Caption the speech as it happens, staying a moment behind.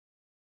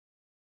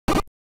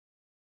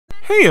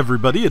Hey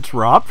everybody, it's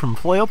Rob from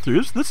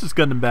Flailthroughs. This is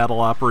Gundam Battle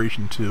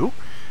Operation 2,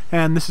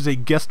 and this is a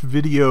guest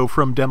video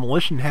from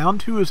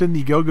DemolitionHound, who is in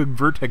the Gelgoog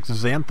Vertex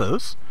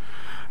Xanthos.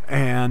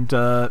 And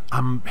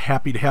I'm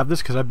happy to have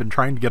this because I've been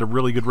trying to get a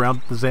really good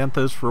round with the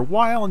Xanthos for a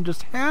while and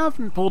just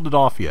haven't pulled it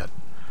off yet.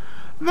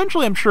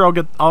 Eventually I'm sure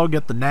I'll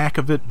get the knack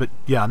of it, but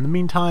yeah, in the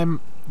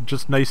meantime,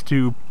 just nice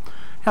to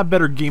have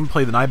better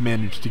gameplay than I've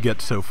managed to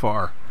get so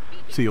far.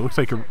 See, it looks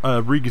like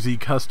a Riga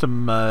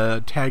custom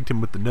tagged him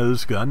with the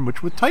nose gun,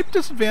 which with type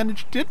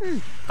disadvantage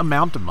didn't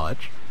amount to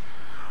much.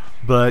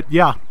 But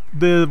yeah,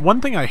 the one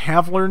thing I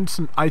have learned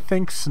since I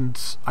think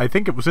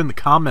it was in the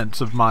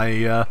comments of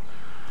my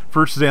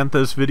first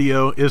Xanthos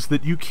video is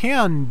that you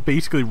can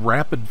basically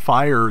rapid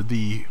fire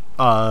the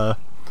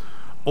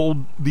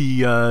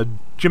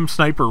Gym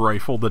sniper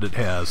rifle that it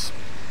has.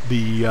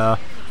 The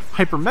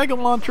Hyper Mega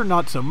Launcher,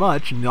 not so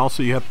much, and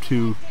also you have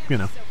to, you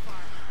know,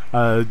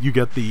 you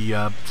get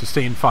the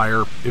sustained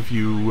fire if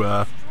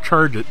you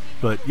charge it,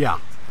 but yeah.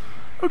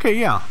 Okay,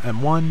 yeah,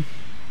 and one,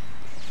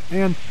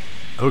 and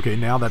okay,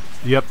 now that,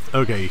 yep,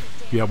 okay,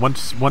 yeah,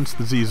 once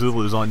the Z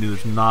Zulu is on you,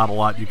 there's not a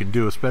lot you can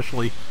do,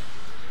 especially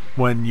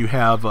when you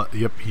have,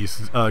 yep,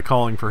 he's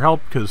calling for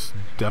help, because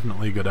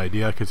definitely a good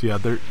idea, because yeah,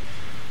 there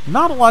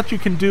not a lot you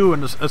can do,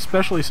 and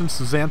especially since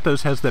the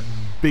Xanthos has that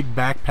big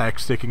backpack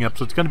sticking up,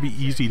 so it's going to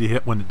be easy to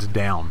hit when it's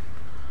down.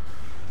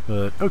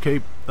 But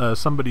okay,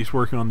 somebody's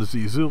working on the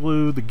Z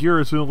Zulu. The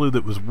Gira Zulu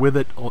that was with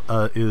it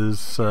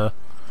is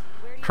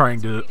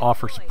trying to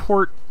offer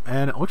support,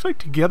 and it looks like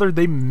together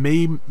they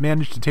may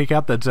manage to take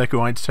out that Zeko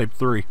 1 Type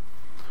 3.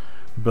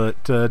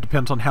 But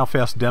depends on how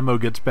fast Demo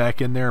gets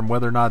back in there and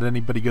whether or not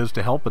anybody goes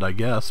to help it, I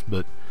guess.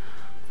 But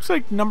looks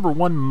like number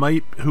one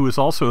might, who is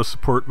also a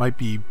support, might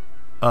be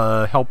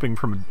helping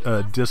from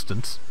a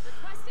distance.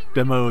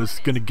 Demo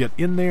is going to get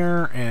in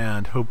there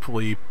and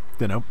hopefully,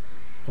 you know,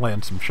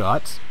 land some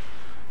shots.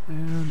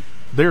 And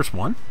there's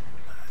one.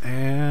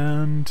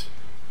 And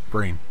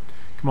Brain.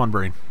 Come on,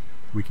 Brain.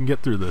 We can get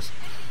through this.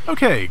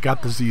 Okay,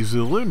 got the Z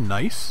Zulu.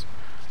 Nice.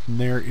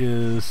 And there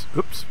is,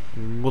 oops, a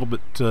little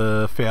bit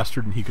faster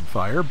than he could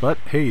fire. But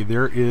hey,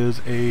 there is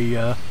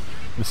a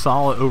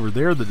Misala over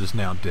there that is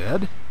now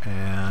dead.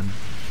 And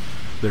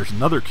there's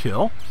another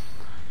kill.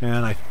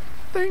 And I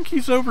think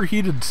he's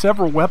overheated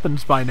several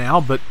weapons by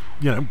now. But,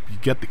 you know, you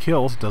get the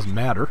kills. It doesn't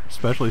matter.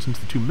 Especially since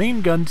the two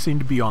main guns seem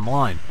to be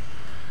online.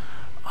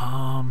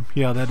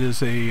 Yeah, that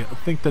is I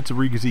think that's a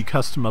Riga Z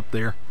custom up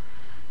there.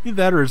 Either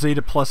that or a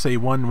Zeta plus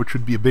A1, which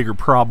would be a bigger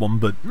problem,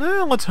 but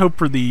let's hope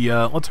for the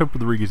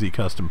Riga Z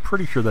custom.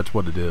 Pretty sure that's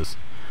what it is.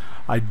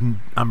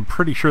 I'm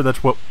pretty sure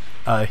that's what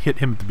hit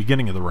him at the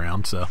beginning of the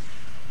round, so.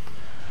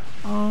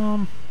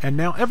 And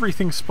now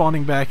everything's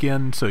spawning back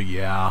in, so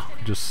yeah,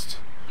 just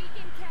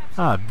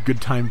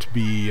good time to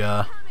be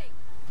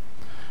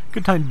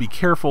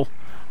careful.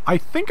 I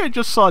think I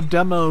just saw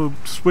Demo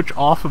switch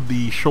off of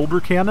the shoulder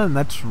cannon, and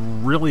that's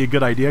really a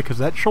good idea, because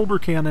that shoulder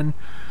cannon,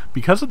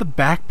 because of the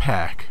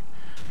backpack,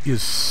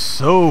 is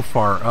so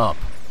far up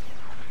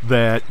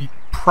that you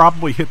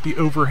probably hit the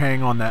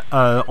overhang on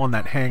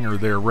that hanger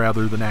there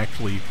rather than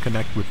actually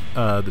connect with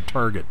the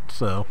target.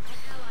 So,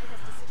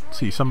 let's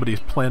see, somebody's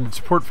planted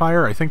support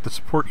fire. I think the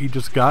support he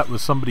just got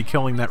was somebody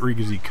killing that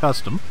Riga Z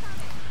custom.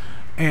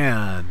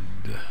 And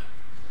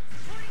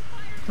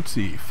let's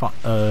see,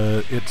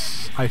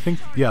 I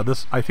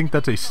think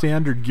that's a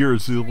standard Gira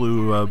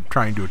Zulu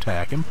trying to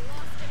attack him.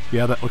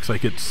 Yeah, that looks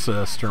like it's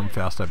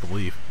Sturmfast, I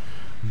believe.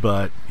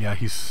 But yeah,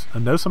 I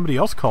know somebody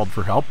else called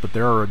for help, but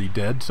they're already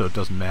dead, so it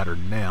doesn't matter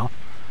now.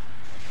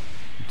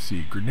 Let's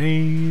see,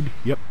 grenade,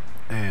 yep,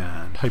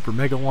 and Hyper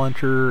Mega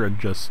Launcher, and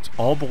just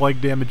all the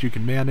leg damage you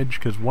can manage,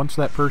 because once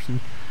that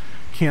person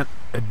can't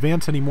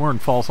advance anymore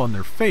and falls on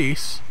their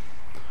face,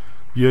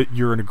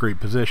 you're in a great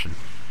position.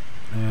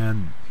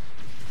 And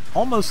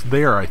almost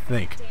there, I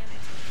think.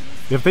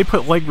 If they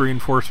put leg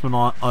reinforcement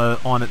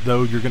on it,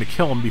 though, you're going to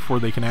kill them before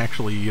they can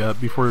actually,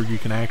 before you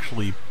can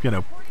actually, you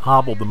know,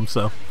 hobble them.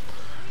 So,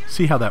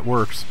 see how that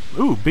works.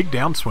 Ooh, big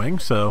downswing.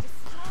 So,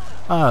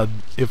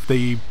 if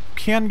they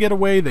can get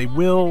away, they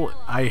will.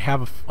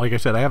 Like I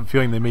said, I have a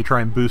feeling they may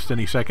try and boost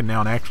any second now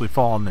and actually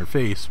fall on their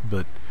face.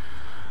 But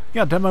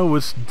yeah, Demo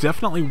was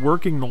definitely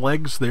working the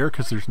legs there,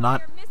 because there's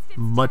not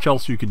much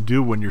else you can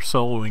do when you're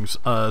soloing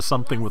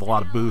something with a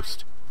lot of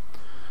boost.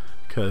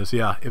 Because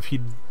yeah, I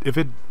think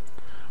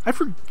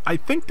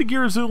the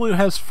Gira Zulu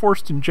has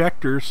forced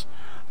injectors,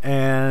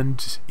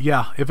 and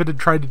yeah, if it had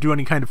tried to do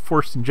any kind of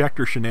forced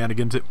injector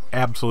shenanigans, it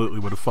absolutely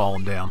would have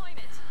fallen down.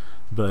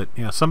 But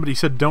yeah, somebody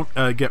said don't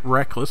get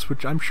reckless,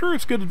 which I'm sure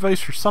is good advice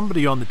for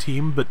somebody on the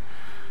team. But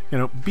you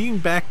know, being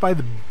backed by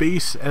the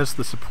base as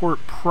the support,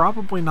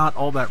 probably not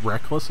all that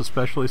reckless,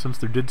 especially since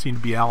there did seem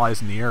to be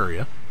allies in the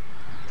area.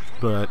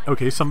 But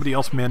okay, somebody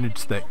else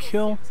managed that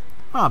kill.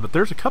 But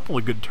there's a couple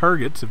of good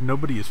targets. If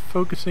nobody is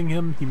focusing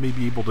him, he may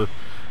be able to...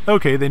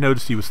 Okay, they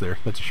noticed he was there.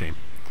 That's a shame.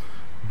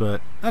 But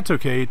that's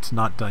okay. It's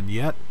not done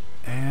yet.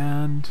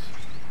 And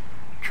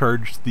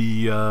charge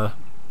the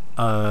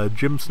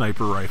Gym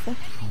sniper rifle.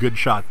 Good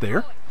shot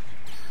there.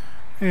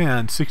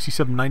 And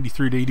 67.93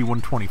 to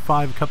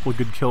 81.25. A couple of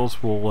good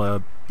kills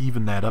will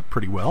even that up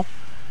pretty well.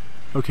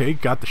 Okay,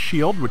 got the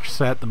shield, which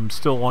sat them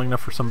still long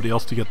enough for somebody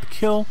else to get the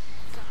kill.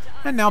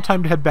 And now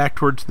time to head back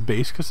towards the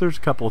base, because there's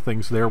a couple of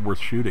things there worth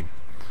shooting.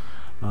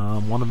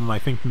 One of them I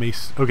think may...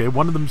 Okay,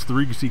 one of them's the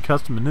Riga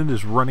Custom, and it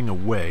is running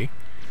away.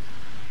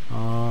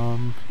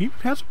 He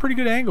has a pretty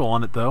good angle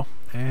on it, though.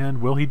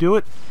 And will he do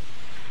it?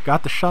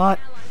 Got the shot.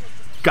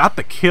 Got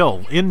the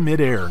kill in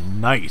midair.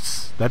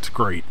 Nice. That's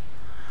great.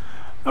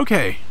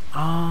 Okay.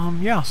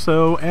 Yeah,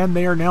 so... And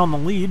they are now in the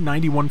lead,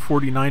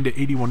 91.49 to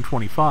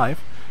 81.25.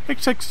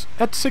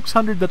 At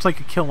 600, that's like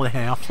a kill and a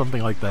half,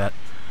 something like that.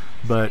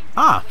 But,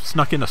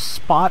 snuck in a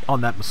spot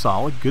on that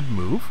Masala. Good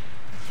move.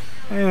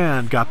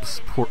 And got the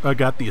support,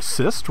 got the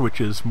assist, which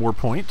is more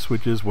points,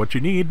 which is what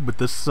you need with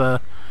this,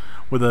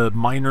 with a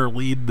minor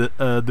lead that,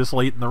 this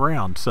late in the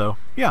round. So,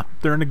 yeah,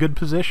 they're in a good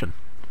position.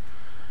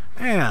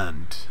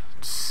 And,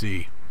 let's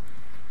see.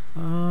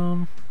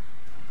 Let's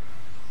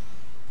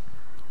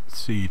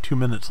see, 2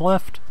 minutes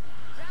left.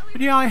 But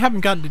yeah, I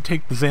haven't gotten to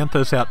take the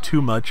Xanthos out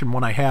too much, and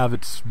when I have,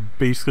 it's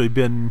basically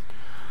been...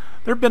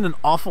 There have been an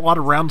awful lot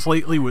of rounds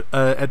lately with,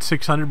 at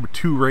 600 with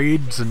 2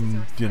 raids,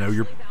 and, you know,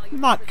 you're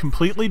not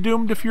completely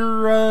doomed if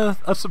you're a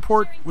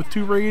support with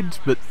 2 raids,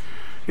 but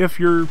if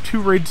you're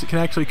 2 raids that can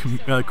actually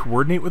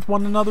coordinate with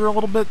one another a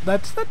little bit,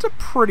 that's a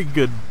pretty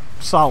good,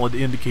 solid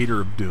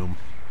indicator of doom.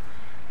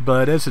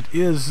 But as it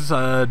is,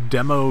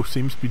 Demo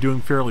seems to be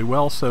doing fairly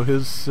well, so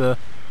his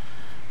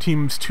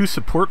team's 2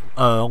 support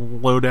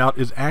loadout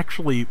is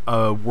actually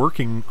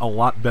working a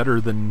lot better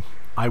than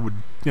I would,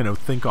 you know,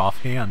 think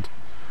offhand.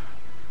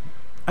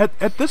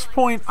 At this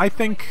point, I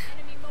think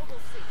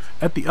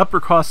at the upper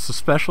costs,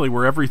 especially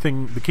where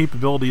the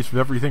capabilities of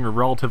everything are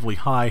relatively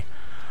high,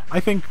 I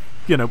think,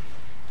 you know,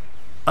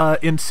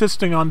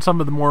 insisting on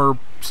some of the more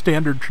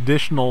standard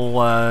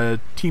traditional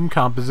team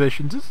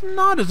compositions is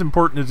not as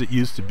important as it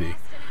used to be.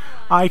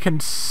 I can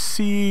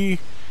see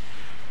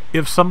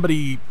if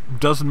somebody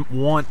doesn't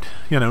want,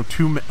 you know,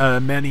 too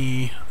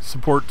many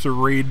supports or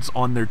raids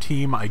on their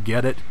team. I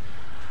get it.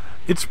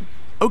 It's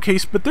okay,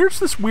 but there's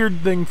this weird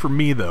thing for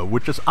me, though,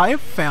 which is I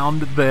have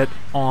found that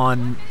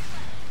on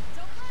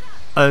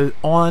a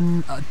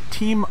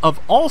team of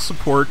all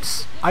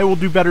supports, I will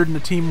do better than a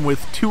team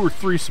with 2 or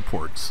 3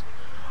 supports.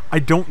 I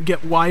don't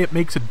get why it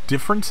makes a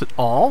difference at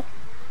all,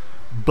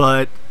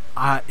 but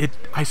I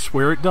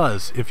swear it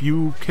does. If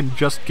you can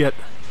just get,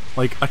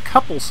 like, a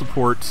couple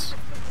supports,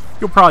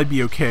 you'll probably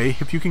be okay.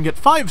 If you can get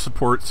 5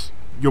 supports,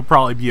 you'll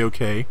probably be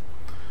okay.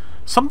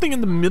 Something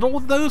in the middle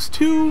of those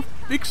 2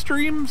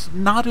 extremes,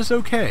 not as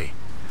okay.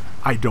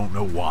 I don't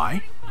know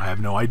why. I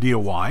have no idea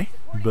why,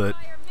 but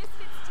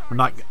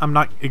I'm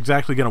not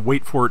exactly going to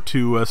wait for it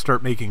to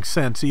start making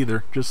sense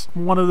either. Just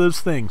one of those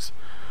things.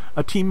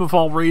 A team of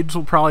all raids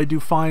will probably do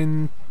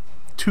fine.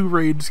 2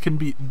 raids can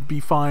be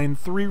fine.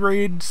 3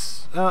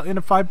 raids in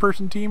a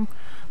 5-person team,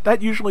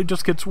 that usually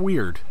just gets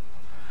weird.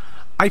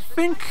 I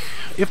think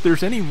if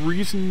there's any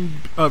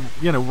reason,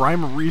 you know,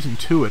 rhyme or reason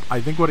to it,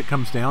 I think what it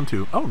comes down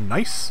to... Oh,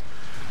 nice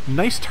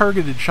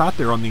targeted shot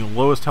there on the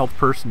lowest health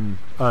person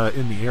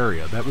in the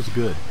area. That was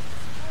good.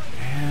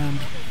 And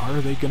are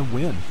they going to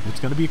win? It's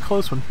going to be a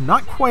close one.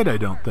 Not quite, I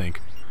don't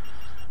think.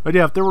 But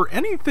yeah, if there were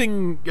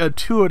anything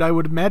to it, I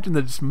would imagine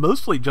that it's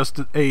mostly just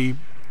a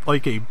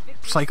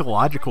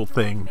psychological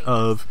thing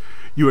of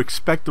you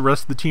expect the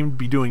rest of the team to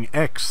be doing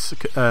X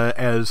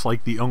as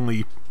like the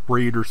only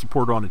raid or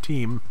support on a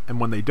team, and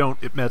when they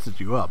don't, it messes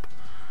you up.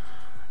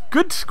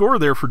 Good score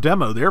there for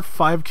Demo there.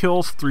 5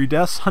 kills, 3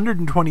 deaths,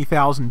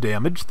 120,000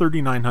 damage,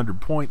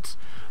 3,900 points.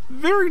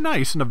 Very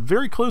nice and a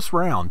very close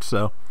round.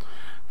 So,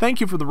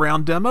 thank you for the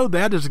round, Demo.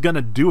 That is going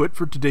to do it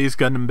for today's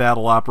Gundam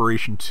Battle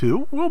Operation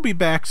 2. We'll be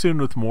back soon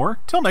with more.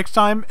 Till next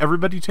time,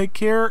 everybody take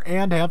care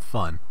and have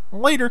fun.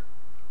 Later.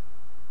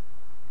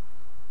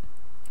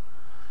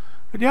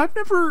 But yeah,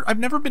 I've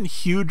never been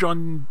huge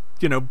on,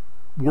 you know,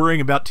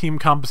 worrying about team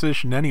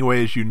composition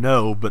anyway, as you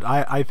know, but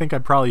I think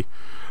I've probably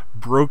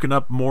broken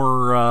up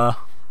more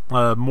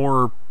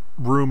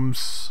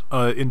rooms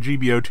in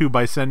GBO2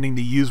 by sending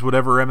the use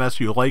whatever MS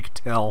you like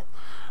tell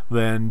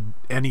than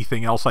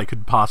anything else I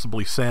could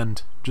possibly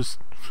send. Just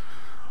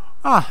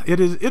it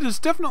is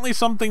definitely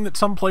something that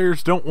some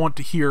players don't want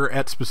to hear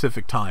at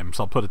specific times,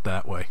 I'll put it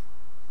that way.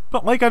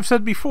 But like I've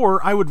said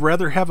before, I would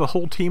rather have a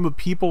whole team of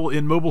people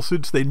in mobile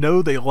suits they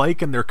know they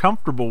like and they're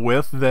comfortable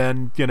with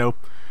than, you know,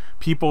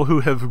 people who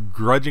have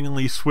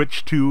grudgingly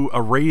switched to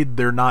a raid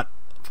they're not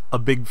a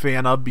big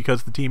fan of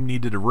because the team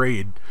needed a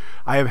raid.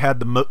 I have had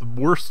the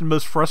worst and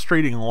most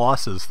frustrating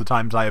losses the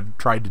times I have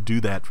tried to do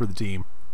that for the team.